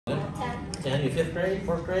10, you fifth grade,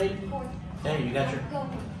 fourth grade? Okay, you got your...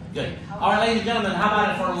 Good. All right, ladies and gentlemen, how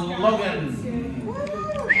about it for Logan?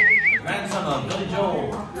 The grandson of Billy Joel.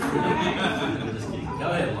 Just kidding. Go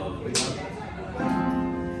ahead, Logan.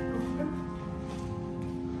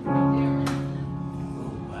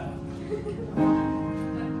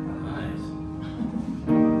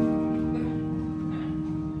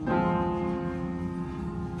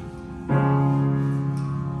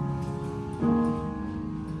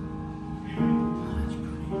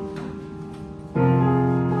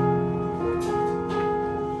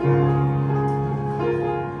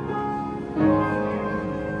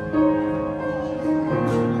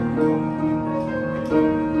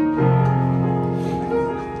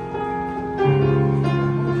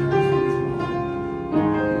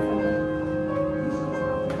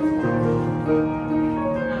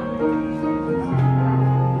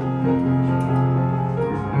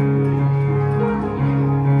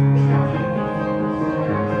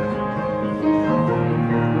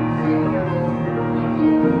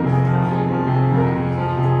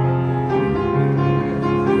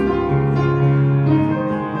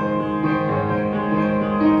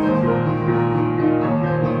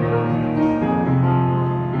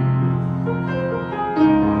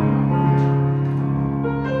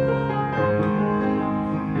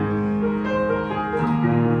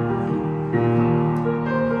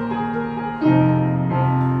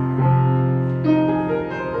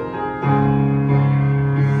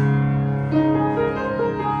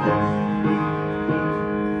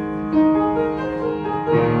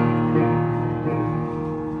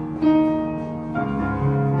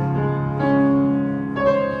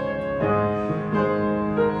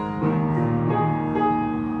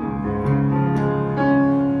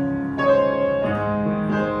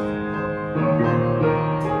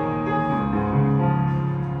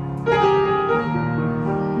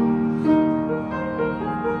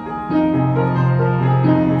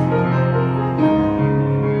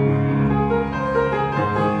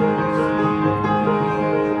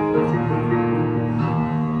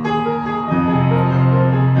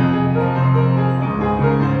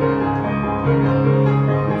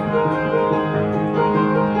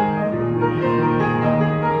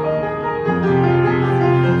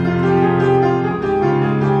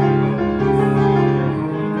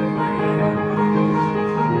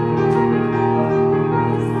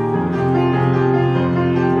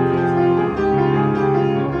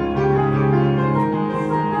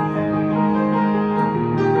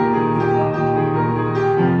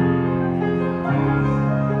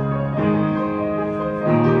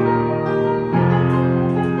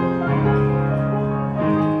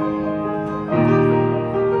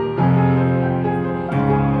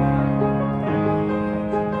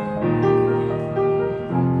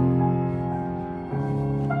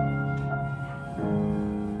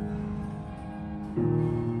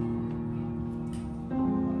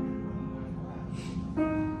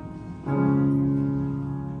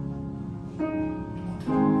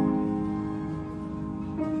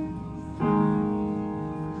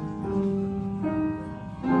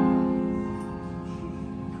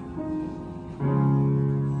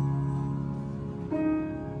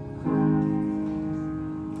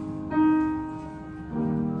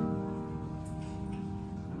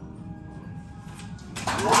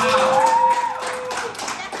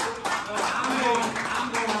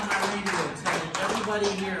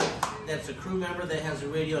 That's a crew member that has a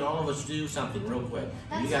radio, and all of us do something real quick.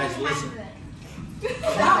 You guys listen.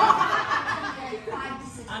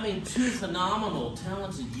 I mean, two phenomenal,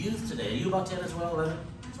 talented youth today. Are you about 10 as well, 11?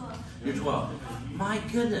 12. You're 12. My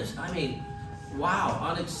goodness. I mean,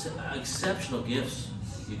 wow. Exceptional gifts,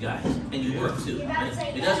 you guys. And you work, too.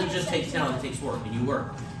 It doesn't just take talent, it takes work, and you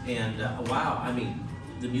work. And, wow, I mean,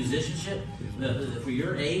 the musicianship, for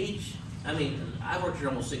your age, I mean, I worked here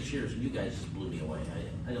almost 6 years, and you guys just blew me away.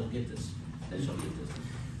 I don't get this. I just don't get this.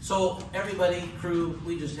 So, everybody, crew,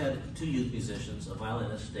 we just had two youth musicians, a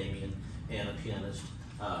violinist, Damien, and a pianist.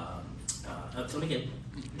 Let me get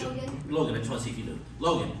Logan. I just want to see if you do.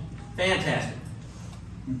 Logan, fantastic.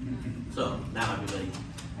 So, now everybody.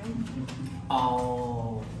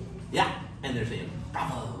 Oh, yeah. And they're saying,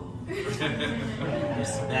 bravo.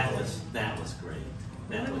 That was great.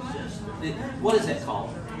 That was just, what is that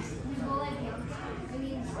called?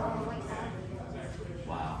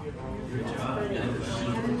 Wow. Good job. You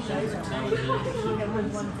guys are super talented.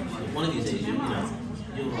 One of these days,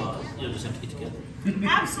 you'll just have to get together.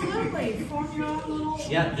 Absolutely. Form your own little...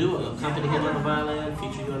 Yeah, do accompany him on the violin,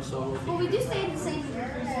 feature you on solo. Well, we do stay in the same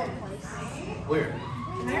place. Where?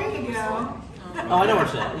 There you go. Oh, I know where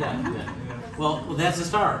it's at. Yeah. Well, that's the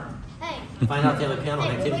start. Hey. Find out if they have a piano Hey,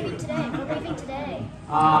 we're activity leaving room. today. We're leaving today.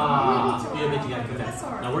 Ah, you're leaving together. Okay.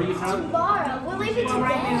 Now, where are you from? Tomorrow. We're leaving Well,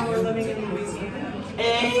 right now today. we're living in Louisiana.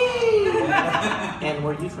 Hey! And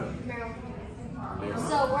where are you from? Maryland.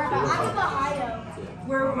 So we're about. I'm from Ohio.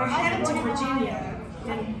 We're headed to Virginia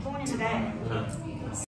today. Uh-huh.